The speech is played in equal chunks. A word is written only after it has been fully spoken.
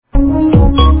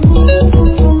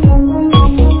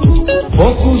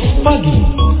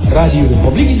Radio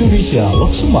Republik Indonesia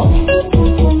Lok Sumawe.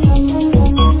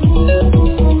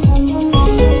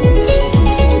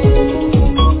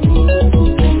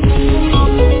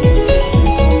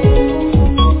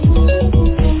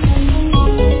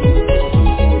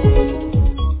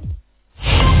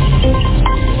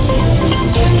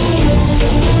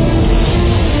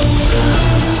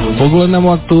 Pukul 6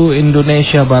 waktu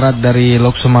Indonesia Barat dari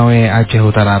Lok Sumawe, Aceh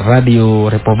Utara, Radio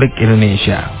Republik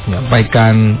Indonesia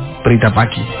menyampaikan berita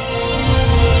pagi.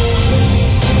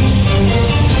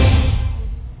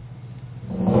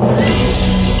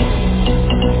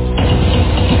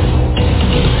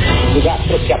 Juga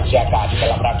terus siap siaga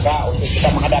dalam rangka untuk kita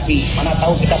menghadapi, mana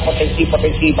tahu kita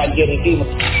potensi banjir ini.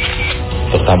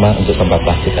 Terutama untuk sampah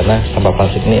plastik, karena sampah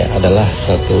plastik ini adalah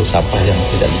satu sampah yang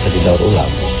tidak bisa didaur ulang.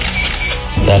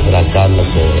 Dan serahkan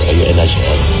ke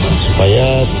UNHCR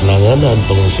supaya penanganan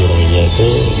pengungsi Rohingya itu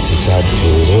bisa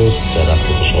diurus secara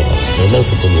profesional. Memang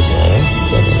sepenuhnya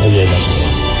adalah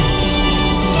UNHCR.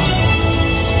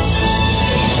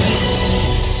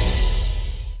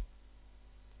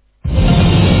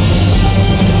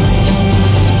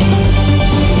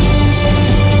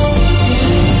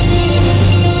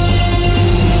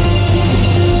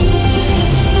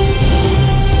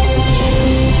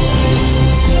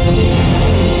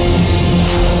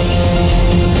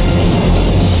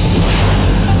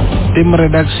 Tim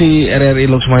redaksi RRI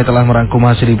Lok Sumawe telah merangkum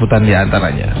hasil liputan di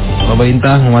antaranya.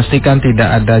 Pemerintah memastikan tidak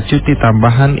ada cuti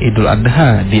tambahan Idul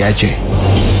Adha di Aceh.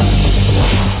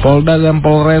 Polda dan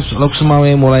Polres Lok Sumawe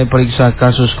mulai periksa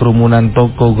kasus kerumunan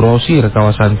toko grosir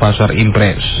kawasan Pasar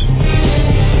Impres.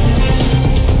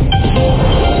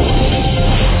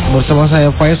 Bersama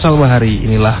saya Faisal Bahari,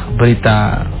 inilah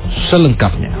berita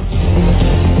selengkapnya.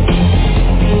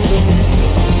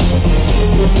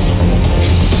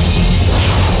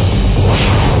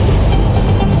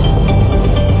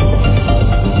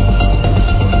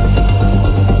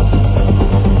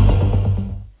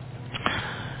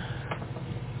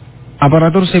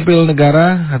 Aparatur sipil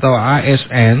negara atau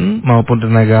ASN maupun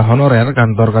tenaga honorer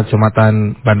kantor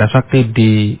Kecamatan Banda Sakti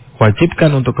diwajibkan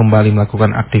untuk kembali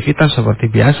melakukan aktivitas seperti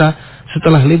biasa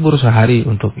setelah libur sehari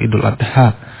untuk Idul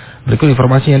Adha. Berikut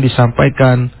informasi yang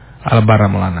disampaikan Albara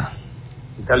Maulana.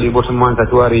 Kita libur semua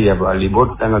satu hari ya Pak,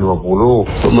 libur tanggal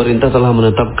 20. Pemerintah telah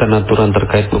menetapkan aturan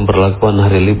terkait pemberlakuan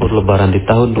hari libur lebaran di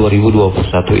tahun 2021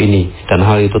 ini. Dan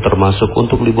hal itu termasuk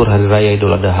untuk libur hari raya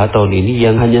Idul Adha tahun ini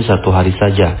yang hanya satu hari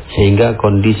saja. Sehingga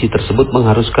kondisi tersebut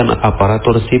mengharuskan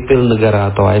aparatur sipil negara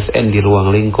atau ASN di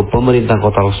ruang lingkup pemerintah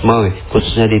Kota Lok Sumawe,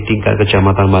 khususnya di tingkat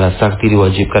Kecamatan Banda Sakti,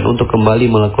 diwajibkan untuk kembali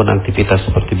melakukan aktivitas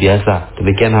seperti biasa.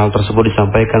 Demikian hal tersebut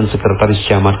disampaikan Sekretaris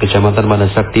Camat Kecamatan Banda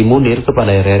Sakti Munir kepada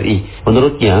RRI.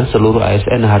 Menurutnya, seluruh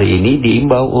ASN hari ini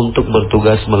diimbau untuk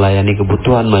bertugas melayani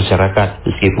kebutuhan masyarakat.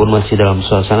 Meskipun masih dalam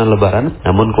suasana lebaran,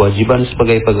 namun kewajiban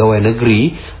sebagai pegawai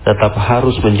negeri tetap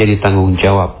harus menjadi tanggung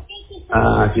jawab.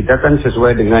 Kita kan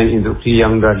sesuai dengan instruksi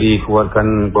yang sudah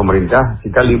dikeluarkan pemerintah,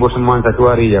 kita libur semua satu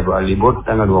hari ya Pak, libur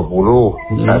tanggal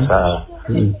 20, Selasa.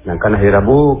 Nah, karena hari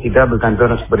Rabu kita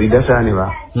berkantor seperti biasa nih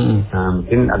Pak.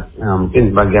 Mungkin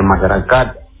sebagian masyarakat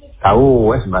tahu,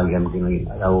 sebagian mungkin lagi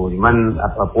tak tahu. Cuman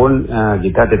apapun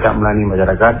kita tetap melayani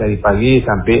masyarakat dari pagi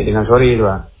sampai dengan sore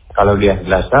Pak. Kalau dia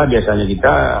Selasa biasanya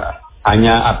kita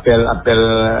hanya apel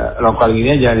lokal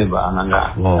gini aja nih Pak, enggak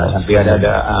sampai ada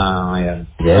ya.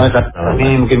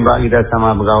 Ini mungkin Pak kita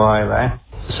sama pegawai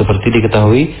Pak. Seperti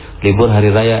diketahui, libur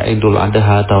Hari Raya Idul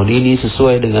Adha tahun ini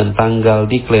sesuai dengan tanggal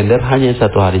di kalender hanya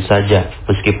satu hari saja.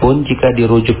 Meskipun jika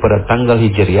dirujuk pada tanggal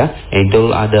Hijriah,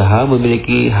 Idul Adha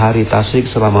memiliki hari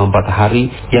tasyrik selama 4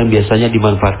 hari yang biasanya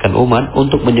dimanfaatkan umat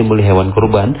untuk menyembelih hewan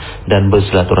kurban dan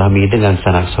bersilaturahmi dengan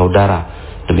sanak saudara.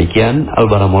 Demikian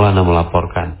Albara Maulana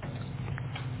melaporkan.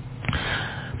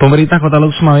 Pemerintah Kota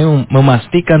Lok Sumawe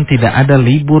memastikan tidak ada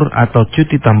libur atau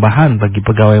cuti tambahan bagi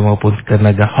pegawai maupun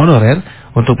tenaga honorer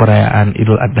untuk perayaan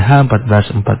Idul Adha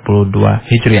 1442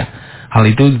 Hijriah. Hal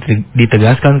itu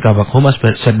ditegaskan Kabag Humas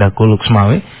Setda Lok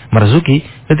Sumawe Marzuki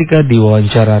ketika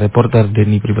diwawancara reporter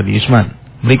Denny Pribadi Usman.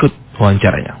 Berikut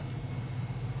wawancaranya.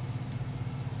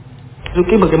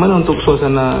 Marzuki, bagaimana untuk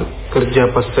suasana kerja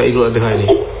pasca Idul Adha ini?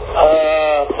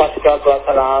 Pasca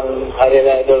pelaksanaan Hari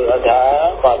Raya Idul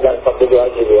Adha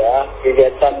 1442 Hijriah,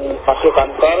 kegiatan masuk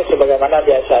kantor sebagaimana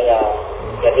biasanya.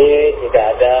 Jadi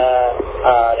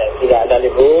tidak ada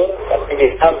libur, tapi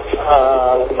kita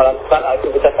melakukan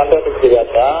aktivitas kantor seperti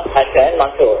biasa. ASN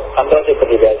masuk kantor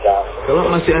seperti biasa. Kalau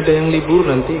masih ada yang libur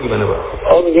nanti gimana Pak?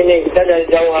 Oh begini, kita dari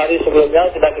jauh hari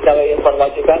sebelumnya sudah kita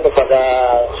informasikan kepada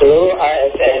seluruh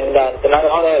ASN dan tenaga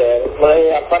honorer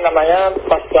mulai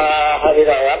pasca hari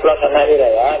raya, pelaksanaan hari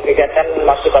raya, kegiatan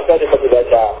masuk kantor seperti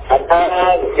biasa. Ada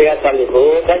kegiatan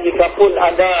libur dan jika pun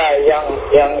ada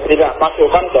yang tidak masuk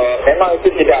kantor, memang itu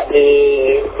tidak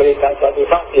diberikan suatu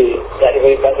sanksi,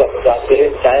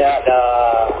 saya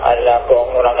ada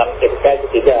pengurangan aktivitas itu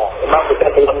tidak. Memang kita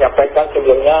telah menyampaikan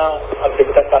sebelumnya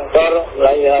aktivitas kantor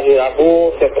mulai hari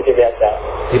Rabu seperti biasa.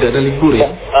 Tidak ada libur ya?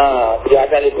 Tidak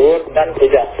ada libur dan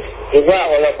tidak juga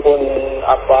walaupun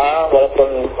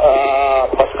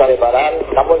pasca Lebaran,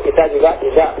 namun kita juga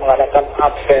tidak mengadakan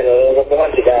apel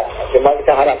rombongan tidak. Cuma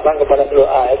kita harapkan kepada seluruh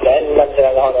ASN dan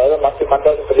tenaga honorer masuk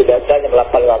kantor seperti biasa jam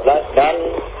 8.15 dan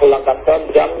pulang kantor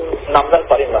jam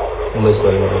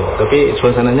 16.45. Tapi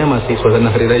suasananya masih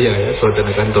suasana hari raya ya,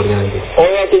 suasana kantornya nanti. Oh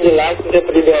ya, itu jelas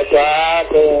seperti biasa.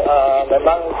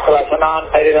 Memang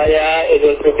pelaksanaan hari raya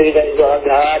Idul Fitri dan Idul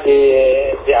Adha di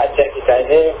Aceh kita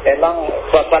ini memang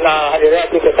suasana hari raya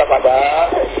itu tetap ada.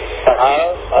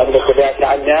 Untuk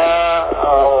kebiasaannya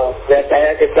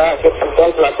biasanya kita kantor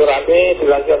silaturahmi,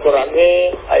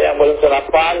 yang belum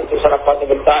sarapan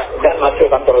sebentar dan masuk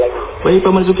kantor lagi. Baik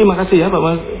Pak Marzuki, makasih ya Pak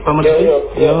Marzuki.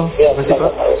 Makasih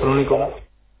Pak. Assalamualaikum.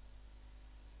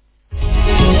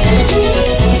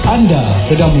 Anda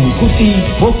sedang mengikuti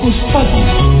Fokus Pagi.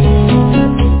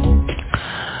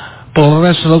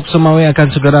 Polres Teluk Semawe akan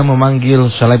segera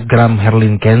memanggil selebgram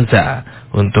Herlin Kenza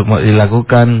untuk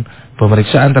dilakukan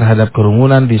pemeriksaan terhadap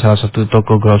kerumunan di salah satu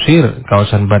toko grosir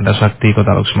kawasan Banda Sakti,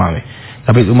 Kota Teluk Semawe.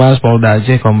 Kabid Humas Polda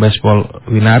Aceh Kombes Pol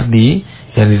Winardi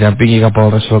yang didampingi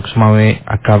Kapolres Teluk Semawe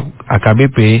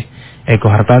AKBP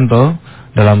Eko Hartanto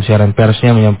dalam siaran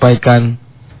persnya menyampaikan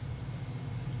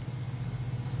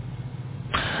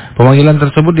pemanggilan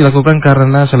tersebut dilakukan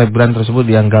karena selebgram tersebut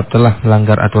dianggap telah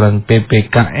melanggar aturan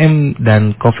PPKM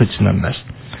dan COVID-19.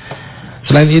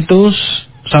 Selain itu,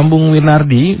 sambung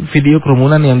Winardi, video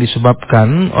kerumunan yang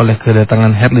disebabkan oleh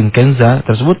kedatangan Herlin Kenza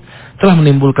tersebut telah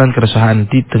menimbulkan keresahan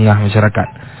di tengah masyarakat.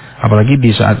 Apalagi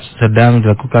di saat sedang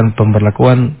dilakukan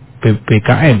pemberlakuan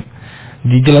PPKM.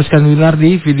 Dijelaskan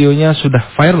Winardi, videonya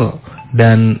sudah viral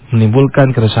dan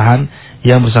menimbulkan keresahan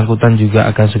yang bersangkutan juga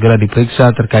akan segera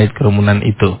diperiksa terkait kerumunan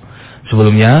itu.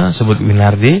 Sebelumnya, sebut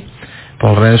Winardi,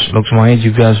 Polres Teluk Semawe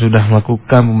juga sudah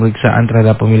melakukan pemeriksaan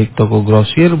terhadap pemilik toko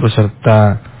grosir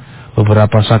beserta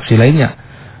beberapa saksi lainnya.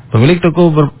 Pemilik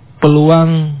toko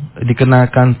berpeluang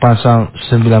dikenakan pasal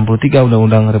 93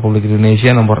 Undang-Undang Republik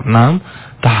Indonesia nomor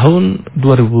 6 tahun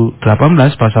 2018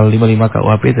 pasal 55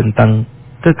 KUHP tentang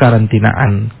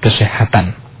kekarantinaan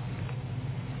kesehatan.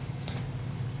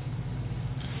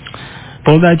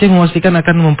 Polda Aceh memastikan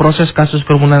akan memproses kasus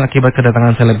kerumunan akibat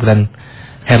kedatangan selebgram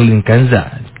Herlin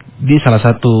Kenza di salah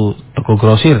satu toko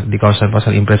grosir di kawasan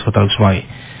Pasar Impres Kota Teluk Semawe.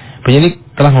 Penyidik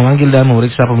telah memanggil dan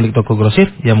memeriksa pemilik toko grosir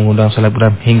yang mengundang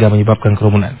selebgram hingga menyebabkan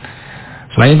kerumunan.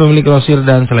 Selain pemilik grosir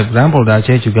dan selebgram, Polda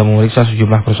Aceh juga memeriksa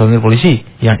sejumlah personil polisi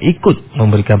yang ikut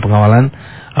memberikan pengawalan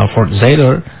Alfred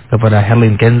Zaider kepada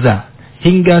Herlin Kenza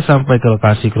hingga sampai ke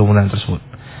lokasi kerumunan tersebut.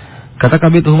 Kata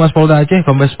Kabid Humas Polda Aceh,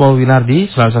 Kombes Pol Winardi,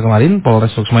 Selasa kemarin,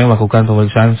 Polres Teluk Semawe melakukan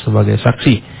pemeriksaan sebagai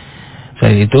saksi.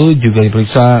 Selain itu, juga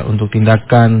diperiksa untuk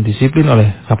tindakan disiplin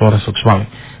oleh Kapolres Teluk Semawe.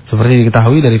 Seperti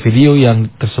diketahui dari video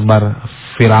yang tersebar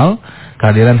viral,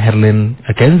 kehadiran Herlin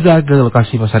Kenza ke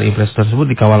lokasi Pasar Impres tersebut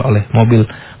dikawal oleh mobil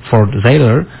Ford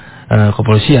Zaider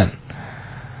kepolisian.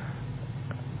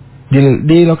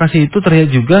 Di lokasi itu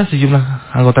terlihat juga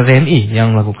sejumlah anggota TNI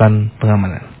yang melakukan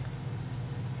pengamanan.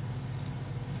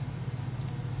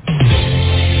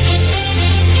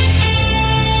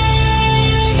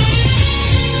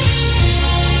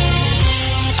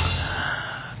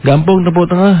 Gampung Tepuk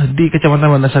Tengah di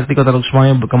Kecamatan Banda Sakti, Kota Teluk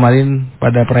Semawe kemarin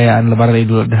pada perayaan Lebaran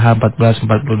Idul Adha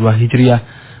 1442 Hijriah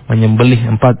menyembelih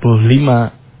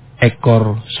 45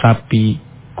 ekor sapi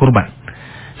kurban.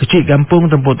 Kecik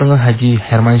Gampung Tepuk Tengah Haji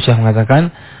Hermansyah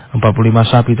mengatakan 45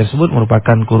 sapi tersebut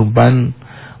merupakan kurban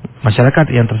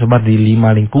masyarakat yang tersebar di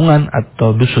 5 lingkungan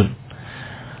atau dusun.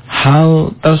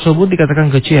 Hal tersebut dikatakan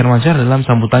Kecik Hermansyah dalam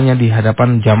sambutannya di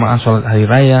hadapan jamaah sholat hari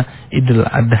raya Idul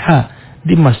Adha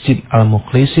di Masjid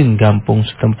Al-Mukhlisin Gampung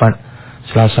setempat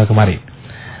Selasa kemarin.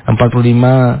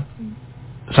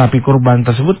 45 sapi kurban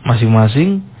tersebut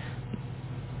masing-masing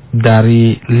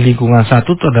dari lingkungan 1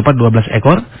 terdapat 12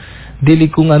 ekor, di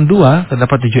lingkungan 2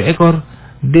 terdapat 7 ekor,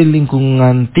 di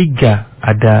lingkungan 3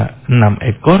 ada 6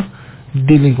 ekor,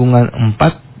 di lingkungan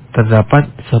 4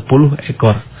 terdapat 10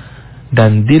 ekor,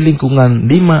 dan di lingkungan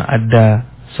 5 ada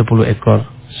 10 ekor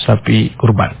sapi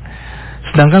kurban.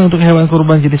 Sedangkan untuk hewan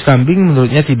kurban jenis kambing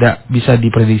menurutnya tidak bisa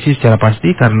diprediksi secara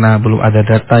pasti karena belum ada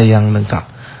data yang lengkap.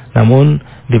 Namun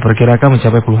diperkirakan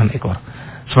mencapai puluhan ekor.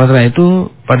 Sementara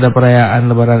itu pada perayaan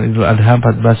Lebaran Idul Adha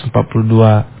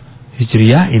 1442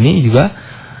 Hijriah ini juga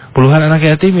puluhan anak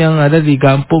yatim yang ada di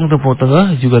Kampung Tepung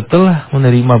Tengah juga telah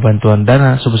menerima bantuan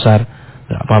dana sebesar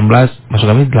 800.000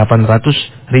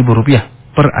 rupiah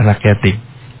per anak yatim.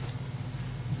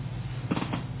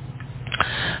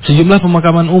 Sejumlah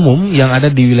pemakaman umum yang ada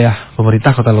di wilayah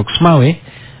pemerintah Kota Lhokseumawe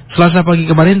Selasa pagi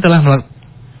kemarin setelah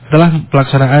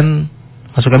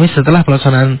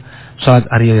pelaksanaan salat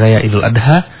hari raya Idul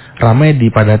Adha ramai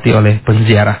dipadati oleh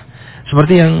penziarah.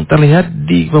 Seperti yang terlihat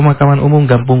di pemakaman umum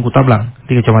Gampung Kutablang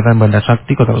di Kecamatan Banda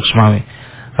Sakti, Kota Lhokseumawe.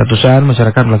 Ratusan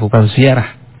masyarakat melakukan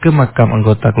ziarah ke makam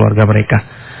anggota keluarga mereka.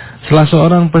 Salah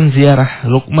seorang penziarah,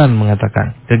 Lukman,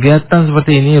 mengatakan kegiatan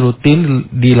seperti ini rutin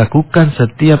dilakukan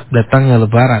setiap datangnya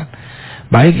Lebaran,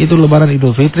 baik itu Lebaran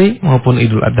Idul Fitri maupun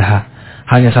Idul Adha.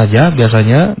 Hanya saja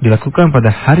biasanya dilakukan pada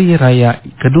hari raya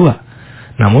kedua.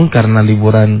 Namun karena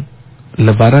liburan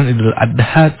Lebaran Idul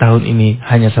Adha tahun ini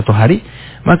hanya 1 hari,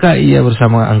 maka ia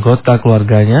bersama anggota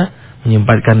keluarganya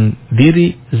menyempatkan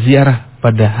diri ziarah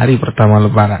pada hari pertama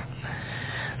Lebaran.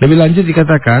 Lebih lanjut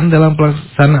dikatakan dalam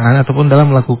pelaksanaan ataupun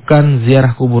dalam melakukan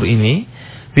ziarah kubur ini,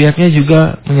 pihaknya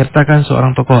juga menyertakan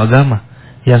seorang tokoh agama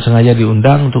yang sengaja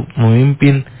diundang untuk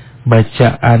memimpin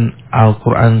bacaan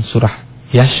Al-Quran surah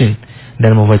Yasin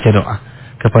dan membaca doa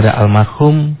kepada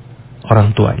almarhum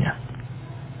orang tuanya.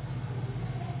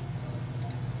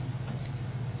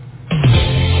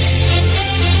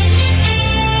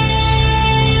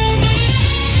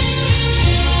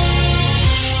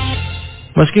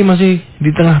 Meski masih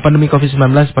di tengah pandemi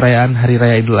COVID-19, perayaan Hari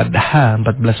Raya Idul Adha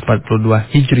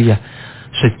 1442 Hijriah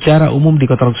secara umum di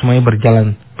Kota Lhokseumawe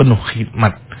berjalan penuh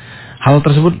khidmat. Hal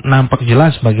tersebut nampak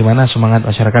jelas bagaimana semangat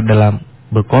masyarakat dalam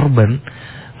berkorban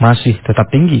masih tetap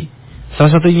tinggi.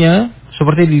 Salah satunya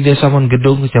seperti di Desa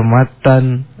Mongedung,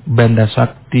 Kecamatan Banda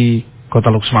Sakti, Kota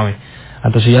Lhokseumawe.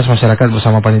 Antusias masyarakat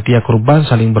bersama panitia kurban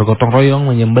saling bergotong royong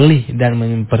menyembelih dan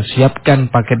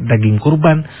mempersiapkan paket daging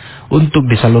kurban untuk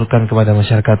disalurkan kepada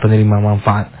masyarakat penerima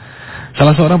manfaat.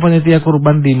 Salah seorang panitia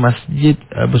kurban di Masjid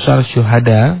Besar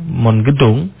Syuhada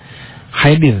Mongedung,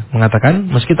 Haidir, mengatakan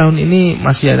meski tahun ini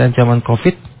masih ada ancaman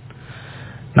COVID,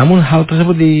 namun hal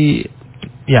tersebut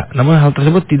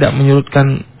tidak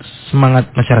menyurutkan semangat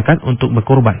masyarakat untuk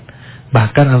berkurban.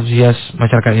 Bahkan antusias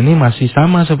masyarakat ini masih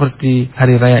sama seperti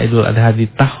Hari Raya Idul Adha di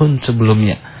tahun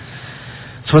sebelumnya.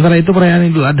 Sementara itu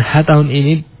perayaan Idul Adha tahun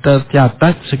ini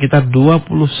tercatat sekitar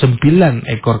 29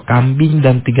 ekor kambing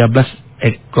dan 13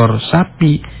 ekor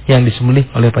sapi yang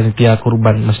disembelih oleh panitia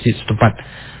kurban masjid setempat.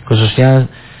 Khususnya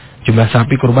jumlah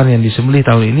sapi kurban yang disembelih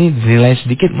tahun ini dinilai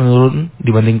sedikit menurun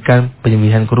dibandingkan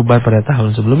penyembelihan kurban pada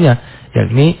tahun sebelumnya,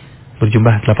 yakni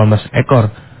berjumlah 18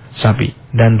 ekor sapi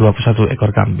dan 21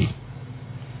 ekor kambing.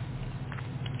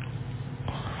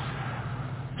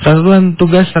 Satuan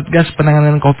Tugas Satgas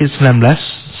Penanganan COVID-19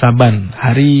 Saban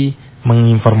hari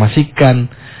menginformasikan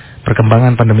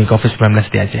perkembangan pandemi COVID-19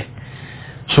 di Aceh,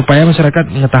 supaya masyarakat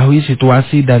mengetahui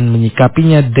situasi dan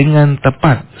menyikapinya dengan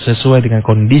tepat sesuai dengan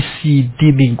kondisi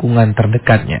di lingkungan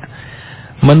terdekatnya.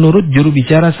 Menurut juru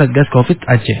bicara Satgas COVID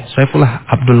Aceh, Saifullah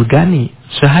Abdul Ghani,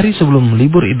 sehari sebelum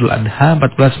libur Idul Adha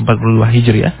 1442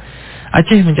 Hijriah,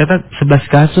 Aceh mencatat 11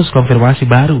 kasus konfirmasi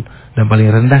baru dan paling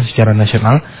rendah secara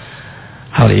nasional.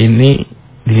 Hal ini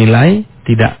dinilai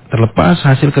tidak terlepas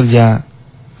hasil kerja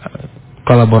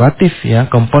kolaboratif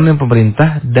komponen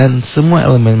pemerintah dan semua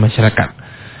elemen masyarakat.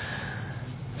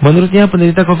 Menurutnya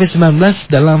penderita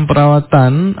COVID-19 dalam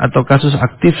perawatan atau kasus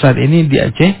aktif saat ini di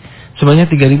Aceh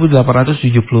sebanyak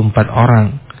 3.874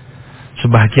 orang.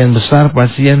 Sebagian besar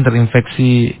pasien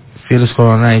terinfeksi virus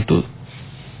corona itu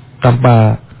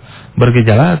tanpa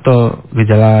bergejala atau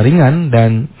gejala ringan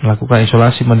dan melakukan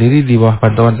isolasi mandiri di bawah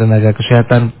pantauan tenaga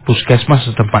kesehatan puskesmas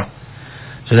setempat.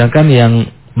 Sedangkan yang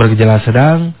bergejala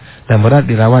sedang dan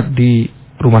berat dirawat di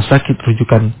rumah sakit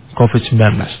rujukan COVID-19.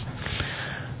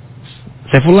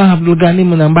 Saifullah Abdul Ghani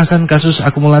menambahkan kasus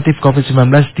akumulatif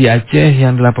COVID-19 di Aceh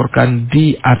yang dilaporkan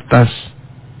di atas,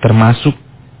 termasuk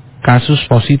kasus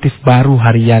positif baru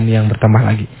harian yang bertambah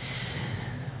lagi.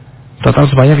 Total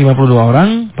sebanyak 52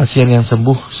 orang, pasien yang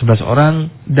sembuh 11 orang,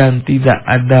 dan tidak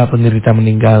ada penderita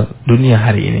meninggal dunia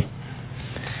hari ini.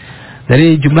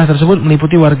 Dari jumlah tersebut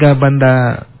meliputi warga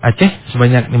Banda Aceh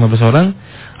sebanyak 15 orang,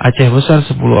 Aceh Besar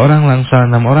 10 orang, Langsa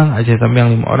 6 orang, Aceh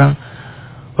Tambiang 5 orang,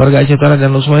 warga Aceh Utara dan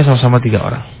Lhokseumawe sama-sama 3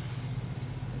 orang.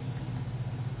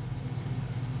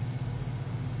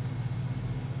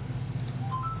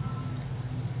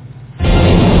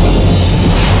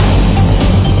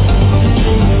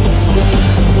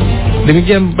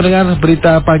 Demikian pendengar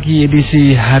berita pagi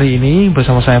edisi hari ini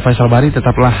bersama saya Faisal Bari.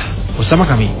 Tetaplah bersama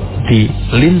kami di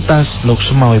Lintas Lok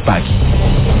Sumawe Pagi.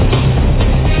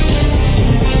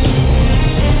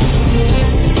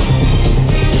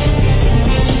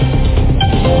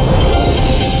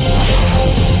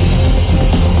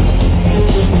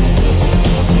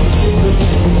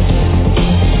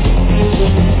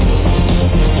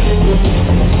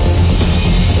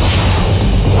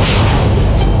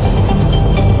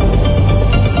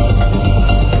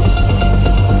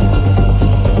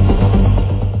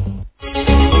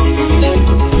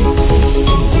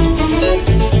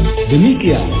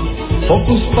 Demikian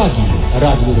Fokus Pagi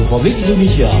Radio Republik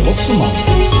Indonesia Lok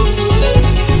Sumawe.